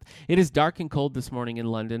 11th. It is dark and cold this morning in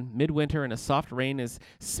London. Midwinter, and a soft rain is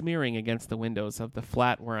smearing against the windows of the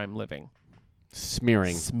flat where I'm living.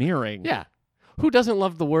 Smearing. Smearing. Yeah. Who doesn't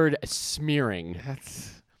love the word smearing?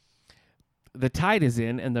 The tide is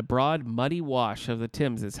in, and the broad, muddy wash of the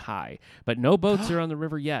Thames is high, but no boats are on the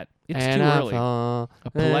river yet. It's And too I early. fall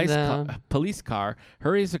A police car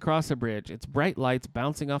hurries across a bridge, its bright lights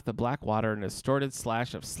bouncing off the black water in a distorted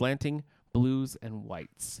slash of slanting blues and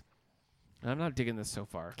whites. I'm not digging this so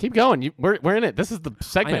far. Keep going. We're in it. This is the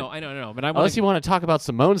segment. I know, but I Unless you want to talk about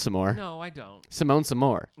Simone some more. No, I don't. Simone some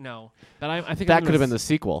more. No, but I think That I'm could have gonna been the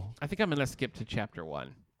sequel. I think I'm gonna skip to chapter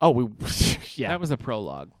 1. Oh, we. Yeah. That was a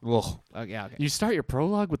prologue. Ugh. Yeah, okay. You start your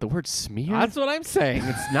prologue with the word smear? That's what I'm saying.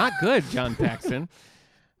 It's not good, John Paxton.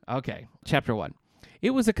 Okay, chapter 1. It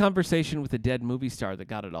was a conversation with a dead movie star that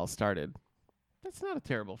got it all started. That's not a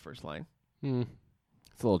terrible first line.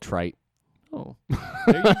 It's a little trite. Oh,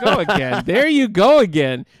 there you go again. There you go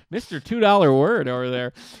again. Mr. $2 word over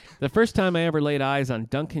there. The first time I ever laid eyes on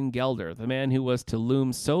Duncan Gelder, the man who was to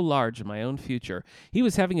loom so large in my own future, he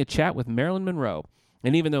was having a chat with Marilyn Monroe.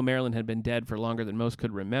 And even though Marilyn had been dead for longer than most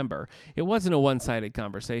could remember, it wasn't a one-sided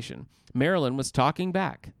conversation. Marilyn was talking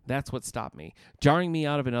back. That's what stopped me, jarring me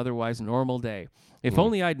out of an otherwise normal day. If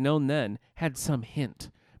only I'd known then, had some hint.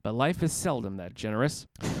 But life is seldom that generous.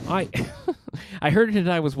 I heard it as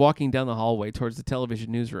I was walking down the hallway towards the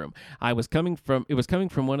television newsroom. It was coming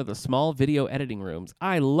from one of the small video editing rooms.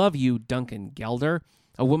 I love you, Duncan Gelder.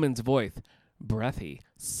 A woman's voice, breathy,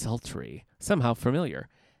 sultry, somehow familiar.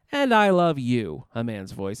 And I love you, a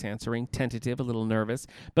man's voice answering, tentative, a little nervous,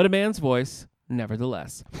 but a man's voice,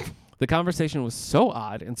 nevertheless. The conversation was so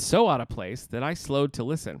odd and so out of place that I slowed to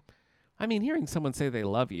listen. I mean, hearing someone say they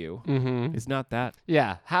love you is not that.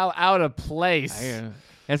 Yeah. How out of place.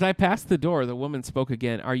 As I passed the door, the woman spoke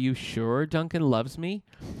again. Are you sure Duncan loves me?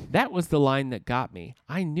 That was the line that got me.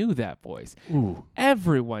 I knew that voice. Ooh.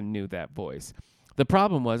 Everyone knew that voice. The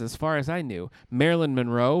problem was, as far as I knew, Marilyn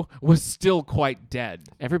Monroe was still quite dead.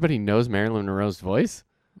 Everybody knows Marilyn Monroe's voice?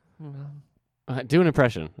 Do an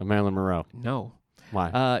impression of Marilyn Monroe. No.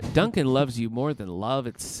 Why? Duncan loves you more than love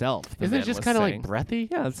itself. Isn't it just kind of like breathy?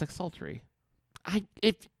 Yeah, it's like sultry.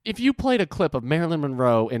 If you played a clip of Marilyn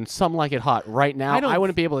Monroe in Some Like It Hot right now, I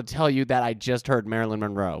wouldn't be able to tell you that I just heard Marilyn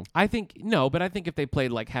Monroe. I think if they played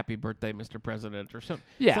like Happy Birthday, Mr. President or something,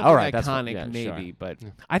 all right, iconic that's maybe. sure. But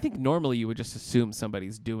I think normally you would just assume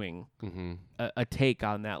somebody's doing a take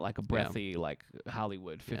on that, like a breathy, like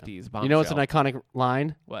Hollywood 50s bombshell. You know what's an iconic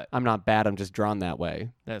line? What? I'm not bad, I'm just drawn that way.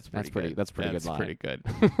 That's pretty good. That's pretty good line. Pretty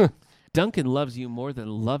good. Duncan loves you more than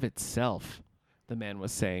love itself, the man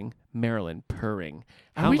was saying, Marilyn purring.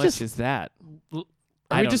 How much is that?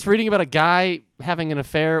 Are we just reading about a guy having an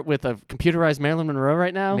affair with a computerized Marilyn Monroe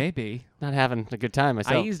right now? Maybe. Not having a good time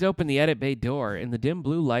myself. I eased open the edit bay door. In the dim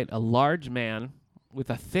blue light, a large man with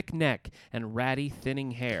a thick neck and ratty,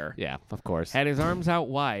 thinning hair. Yeah, of course. Had his arms out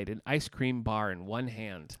wide, an ice cream bar in one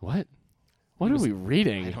hand. What? What are we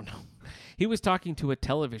reading? I don't know. He was talking to a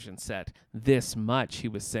television set. This much, he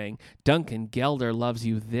was saying. Duncan Gelder loves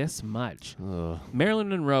you this much. Ugh. Marilyn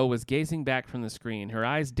Monroe was gazing back from the screen, her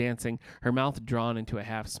eyes dancing, her mouth drawn into a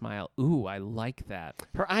half smile. Ooh, I like that.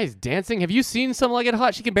 Her eyes dancing? Have you seen Some Like It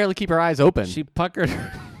Hot? She can barely keep her eyes open. She puckered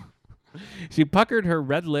her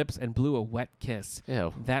red lips and blew a wet kiss.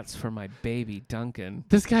 Ew. That's for my baby, Duncan.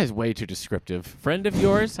 This guy's way too descriptive. Friend of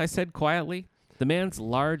yours? I said quietly. The man's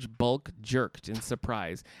large bulk jerked in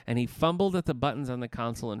surprise, and he fumbled at the buttons on the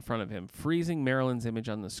console in front of him, freezing Marilyn's image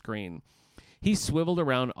on the screen. He swiveled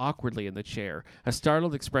around awkwardly in the chair, a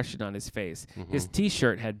startled expression on his face. His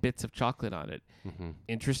T-shirt had bits of chocolate on it.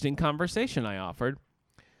 Interesting conversation, I offered.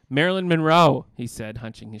 Marilyn Monroe, he said,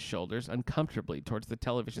 hunching his shoulders uncomfortably towards the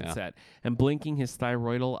television set and blinking his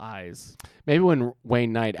thyroidal eyes. Maybe when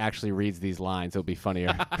Wayne Knight actually reads these lines, it'll be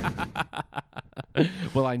funnier.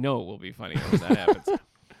 Well, I know it will be funnier when that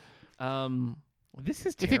happens. This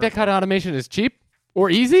is Do you think that kind of automation is cheap or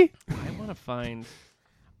easy? I want to find...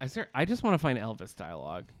 I just want to find Elvis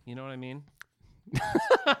dialogue. You know what I mean?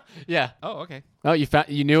 Yeah. Oh, okay. Oh,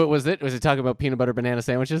 you knew it was it? Was it talking about peanut butter banana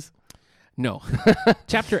sandwiches? No.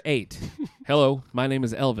 Chapter 8. Hello, my name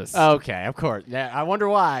is Elvis. Okay, of course. Yeah, I wonder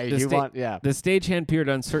why The stagehand peered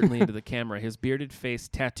uncertainly into the camera, his bearded face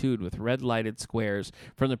tattooed with red lighted squares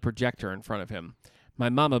from the projector in front of him. My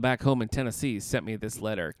mama back home in Tennessee sent me this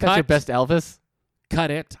letter. That's your best Elvis? Cut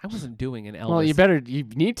it. I wasn't doing an Elvis. Well, you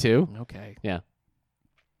need to. Okay. Yeah.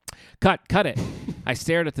 Cut it. I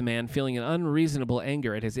stared at the man, feeling an unreasonable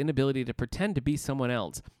anger at his inability to pretend to be someone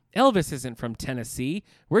else. Elvis isn't from Tennessee.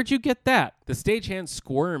 Where'd you get that? The stagehand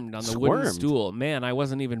squirmed on the wooden stool. Man, I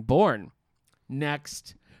wasn't even born.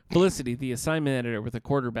 Next. Felicity, the assignment editor with a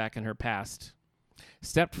quarterback in her past,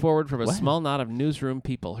 stepped forward from a small knot of newsroom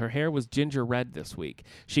people. Her hair was ginger red this week.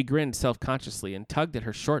 She grinned self-consciously and tugged at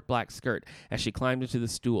her short black skirt as she climbed into the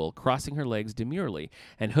stool, crossing her legs demurely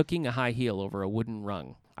and hooking a high heel over a wooden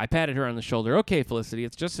rung. I patted her on the shoulder. Okay, Felicity,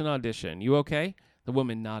 it's just an audition. You okay? The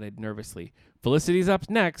woman nodded nervously. Felicity's up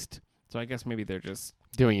next. So I guess maybe they're just...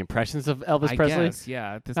 doing impressions of Elvis Presley? Guess,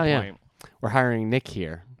 yeah, at this point. Yeah. We're hiring Nick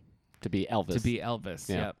here to be Elvis.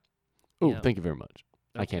 Yep. Oh, Yep. thank you very much.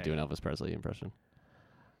 Okay. I can't do an Elvis Presley impression.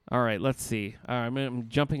 All right, let's see. I'm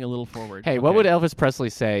jumping a little forward. Hey, what would Elvis Presley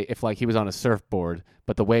say if like he was on a surfboard,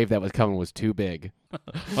 but the wave that was coming was too big?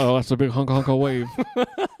 Oh, that's a big hunka wave.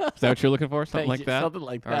 Is that what you're looking for? Something like that? Something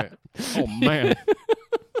like All that. right. Oh, man.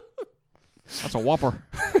 That's a whopper.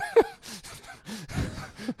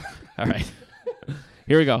 All right.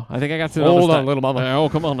 Here we go. I think I got to Hold on, little mama. Oh,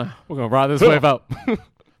 come on now. We're going to ride this wave out.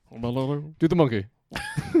 Do the monkey.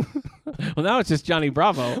 Well, now it's just Johnny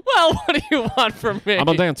Bravo. Well, what do you want from me? I'm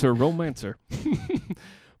a dancer, romancer.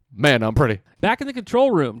 Man, I'm pretty. Back in the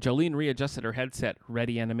control room, Jolene readjusted her headset.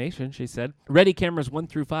 Ready animation, she said. Ready cameras 1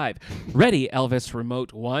 through 5. Ready Elvis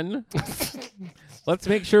remote 1. Let's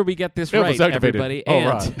make sure we get this Elvis right, activated. everybody. All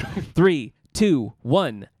And right. 3, 2,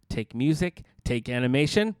 1. Take music. Take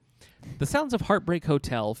animation. The sounds of Heartbreak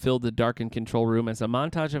Hotel filled the darkened control room as a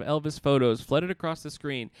montage of Elvis photos flooded across the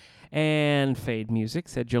screen. And fade music,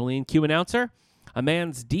 said Jolene. Cue announcer. A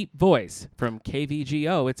man's deep voice from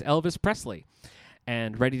KVGO. It's Elvis Presley.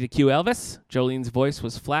 And ready to cue Elvis? Jolene's voice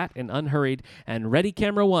was flat and unhurried. And ready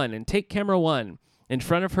camera 1 and take camera 1. In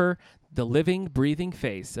front of her, the living, breathing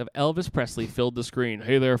face of Elvis Presley filled the screen.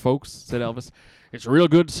 Hey there, folks, said Elvis. It's real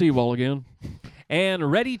good to see you all again. And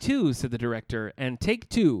ready 2, said the director. And take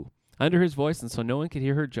 2. Under his voice, and so no one could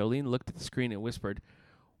hear her, Jolene looked at the screen and whispered,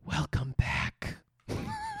 "Welcome back."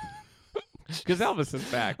 Because Elvis is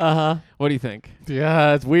back. Uh-huh. What do you think?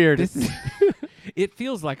 Yeah, it's weird. This is it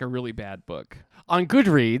feels like a really bad book. On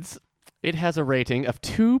Goodreads, it has a rating of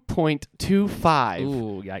 2.25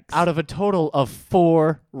 Ooh, yikes. out of a total of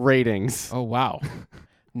 4 ratings. Oh, wow.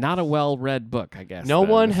 Not a well-read book, I guess. No then.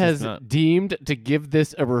 one This has is not- deemed to give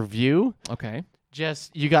this a review. Okay.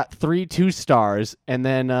 Just, you got 3 2-stars, and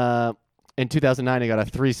then in 2009, I got a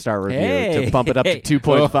 3-star review to bump it up to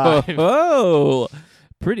 2.5. Oh,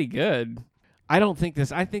 pretty good. I think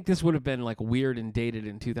this would have been like weird and dated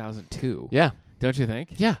in 2002. Yeah. Don't you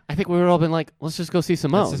think? Yeah. I think we would all been like, let's just go see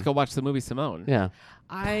Simone. Let's just go watch the movie Simone. Yeah.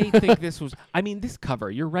 I think this was, this cover,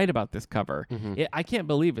 you're right about this cover. Mhm. I can't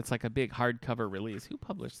believe it's like a big hardcover release. Who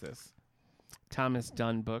published this? Thomas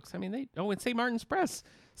Dunn Books. It's St. Martin's Press.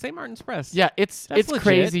 St. Martin's Press. Yeah, it's legit.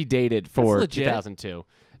 crazy dated for legit. 2002.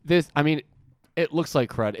 It looks like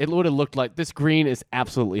crud. It would have looked like, this green is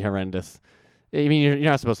absolutely horrendous. I mean, you're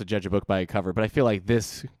not supposed to judge a book by a cover, but I feel like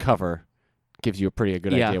this cover gives you a pretty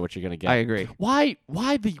good Yeah. idea what you're going to get. I agree. Why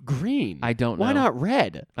the green? I don't know. Why not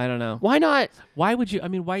red? I don't know. Why not Why would you?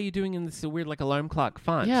 Why are you doing in this weird like alarm clock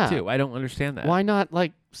font Yeah. too? I don't understand that. why not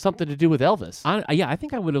like something to do with Elvis? I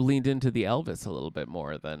think I would have leaned into the Elvis a little bit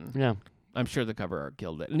more than Yeah. I'm sure the cover art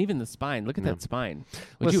killed it, and even the spine. Look at Yeah. that spine.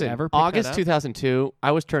 Would Listen, you ever pick August that up? 2002,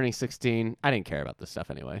 I was turning 16. I didn't care about this stuff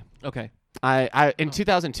anyway. Okay. I in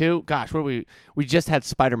 2002, gosh, what we just had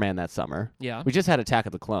Spider-Man that summer. Yeah. We just had Attack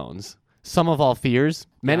of the Clones. Some of All Fears,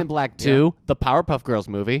 Men Yeah. in Black 2, the Powerpuff Girls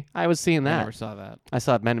movie. I was seeing I that. never saw that. I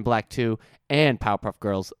saw Men in Black 2 and Powerpuff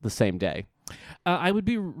Girls the same day. I would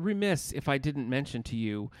be remiss if I didn't mention to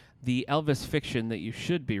you the Elvis fiction that you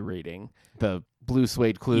should be reading. The Blue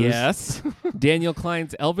Suede Clues. Yes. Daniel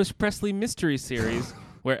Klein's Elvis Presley Mystery Series,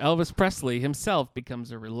 where Elvis Presley himself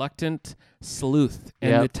becomes a reluctant sleuth.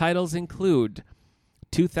 And Yep. the titles include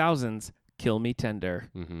 2000's Kill Me Tender,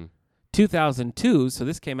 Mm-hmm. 2002, so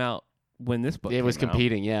this came out when this book It was came out,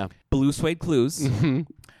 competing, yeah. Blue Suede Clues,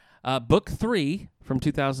 Mm-hmm. Book 3 from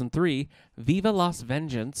 2003, Viva Las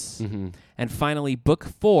Vengeance, Mm-hmm. and finally Book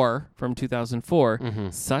 4 from 2004, Mm-hmm.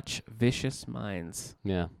 Such Vicious Minds.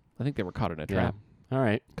 Yeah. I think they were caught in a Yeah. trap. All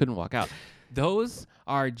right. Couldn't walk out. Those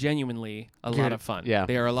are genuinely a lot Good. of fun. Yeah.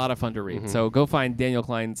 They are a lot of fun to read. Mhm. So go find Daniel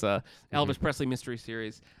Klein's Elvis Presley Mystery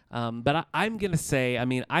Series. But I'm going to say,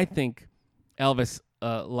 I think Elvis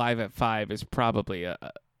Live at 5 is probably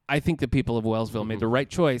I think the people of Wellsville made the right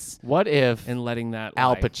choice What if in letting that Al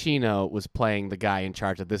lie. Pacino was playing the guy in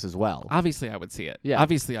charge of this as well? Obviously, I would see it. Yeah.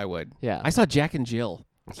 Obviously, I would. Yeah. I saw Jack and Jill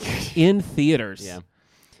in theaters. Yeah.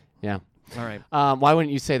 Yeah. All right. Why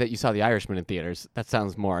wouldn't you say that you saw The Irishman in theaters? That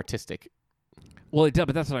sounds more artistic. Well, it does,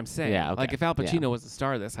 but that's what I'm saying. Yeah, okay. Like, if Al Yeah. Pacino was the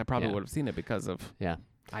star of this, I probably Yeah. would have seen it because of Yeah.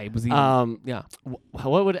 I was even, yeah.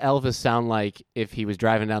 What would Elvis sound like if he was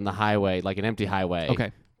driving down the highway, like an empty highway,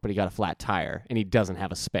 Okay. but he got a flat tire and he doesn't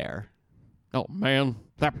have a spare? Oh man,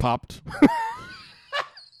 that popped.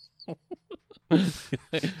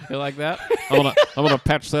 You like that? I'm gonna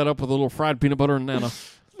patch that up with a little fried peanut butter and nana.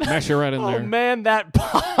 Mash it right in there. Oh man, that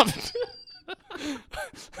popped.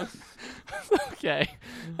 Okay.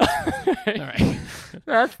 All right.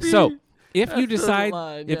 So, if you decide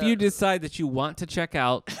that you want to check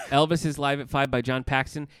out Elvis is Live at 5 by John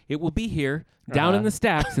Paxton, it will be here down in the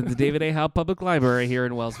stacks at the David A. Howe Public Library here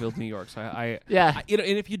in Wellsville, New York. So Yeah. and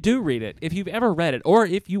if you do read it, if you've ever read it, or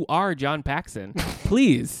if you are John Paxson,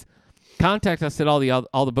 please contact us at all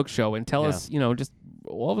the book show and tell us, just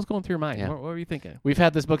what was going through your mind. Yeah. What were you thinking? We've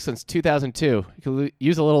had this book since 2002. You can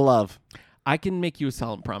use a little love. I can make you a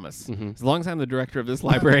solemn promise. As long as I'm the director of this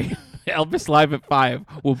library, Elvis Live at 5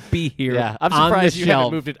 will be here. Yeah, I'm on surprised the you shelf.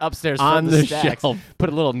 haven't moved it upstairs On from the the stacks. shelf. Put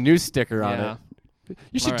a little news sticker on Yeah. it.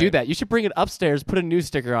 You should All do right. that. You should bring it upstairs, put a news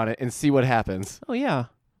sticker on it, and see what happens. Oh yeah,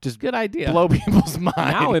 Just good idea. blow people's minds.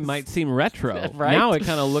 Now it might seem retro. Right? Now it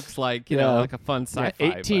kind of looks like Yeah. like a fun Yeah,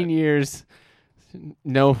 sci-fi. 18 years.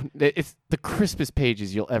 No, it's the crispest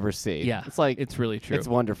pages you'll ever see. Yeah, It's like, it's really true. it's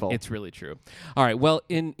wonderful. It's really true. All right. Well,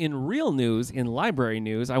 in real news, in library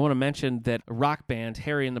news, I want to mention that rock band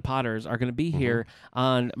Harry and the Potters are going to be here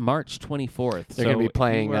on March 24th. They're going to be if you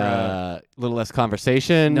playing were, Little Less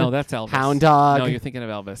Conversation. no, that's Elvis. Hound Dog. No, you're thinking of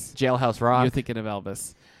Elvis. Jailhouse Rock. You're thinking of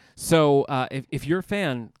Elvis. So if you're a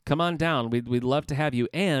fan, come on down. We'd love to have you.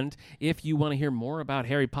 And if you want to hear more about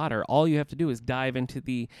Harry Potter, all you have to do is dive into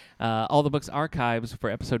the All the Books archives for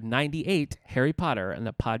episode 98, Harry Potter and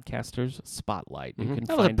the Podcaster's Spotlight. You can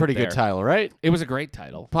that was a find pretty it good there. title, right? It was a great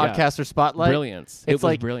title. Yeah. Podcaster Spotlight. Brilliance. It was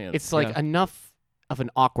like brilliant. It's like Yeah. enough of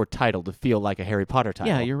an awkward title to feel like a Harry Potter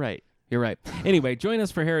title. Yeah, you're right. You're right. Anyway, join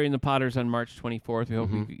us for Harry and the Potters on March 24th. We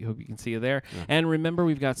hope we can see you there. And remember,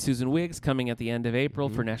 we've got Susan Wiggs coming at the end of April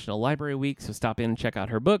for National Library Week. So stop in and check out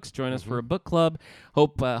her books. Join us for a book club.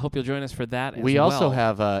 Hope you'll join us for that as We well. also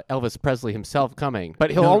have Elvis Presley himself coming,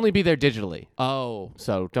 but he'll No. only be there digitally. Oh.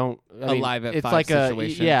 So don't. I A mean, live at it's 5 like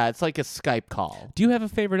situation. it's like a Skype call. Do you have a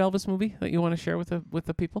favorite Elvis movie that you want to share with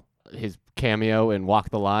the people? His cameo in Walk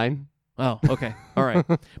the Line. Oh, okay. All right.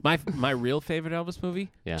 My real favorite Elvis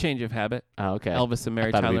movie, Yeah. Change of Habit. Oh, okay. Elvis and Mary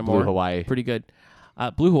I thought it'd Tyler be Blue Moore. Hawaii. Pretty good.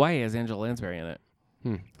 Blue Hawaii has Angela Lansbury in it.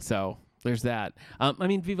 Hmm. So there's that.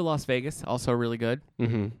 Viva Las Vegas, also really good.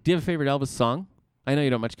 Mm-hmm. Do you have a favorite Elvis song? I know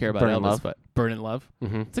you don't much care about Burn in Elvis, Love. but Burn in Love.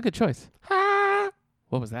 Mm-hmm. It's a good choice.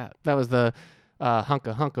 What was that? That was the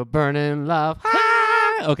hunka burning love.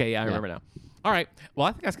 Okay, yeah, I remember now. All right. Well,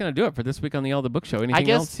 I think that's going to do it for this week on the All the Book Show.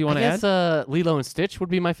 Anything else you want to add? Lilo and Stitch would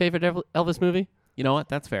be my favorite Elvis movie. You know what?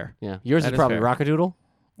 That's fair. Yeah, yours That is is probably fair. Rockadoodle.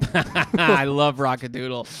 I love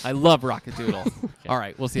Rockadoodle. I love Rockadoodle. All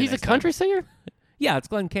right, we'll see you He's a next time. country singer. Yeah, it's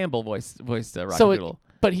Glenn Campbell voiced Rockadoodle. So,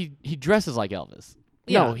 but he dresses like Elvis.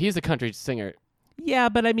 Yeah. No, he's a country singer. Yeah,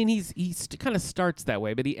 but I mean, he kind of starts that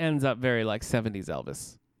way, but he ends up very like 70s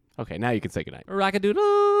Elvis. Okay, now you can say goodnight.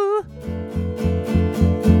 Rockadoodle.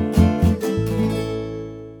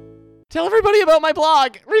 Tell everybody about my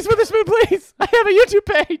blog. Reese Witherspoon, please. I have a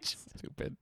YouTube page.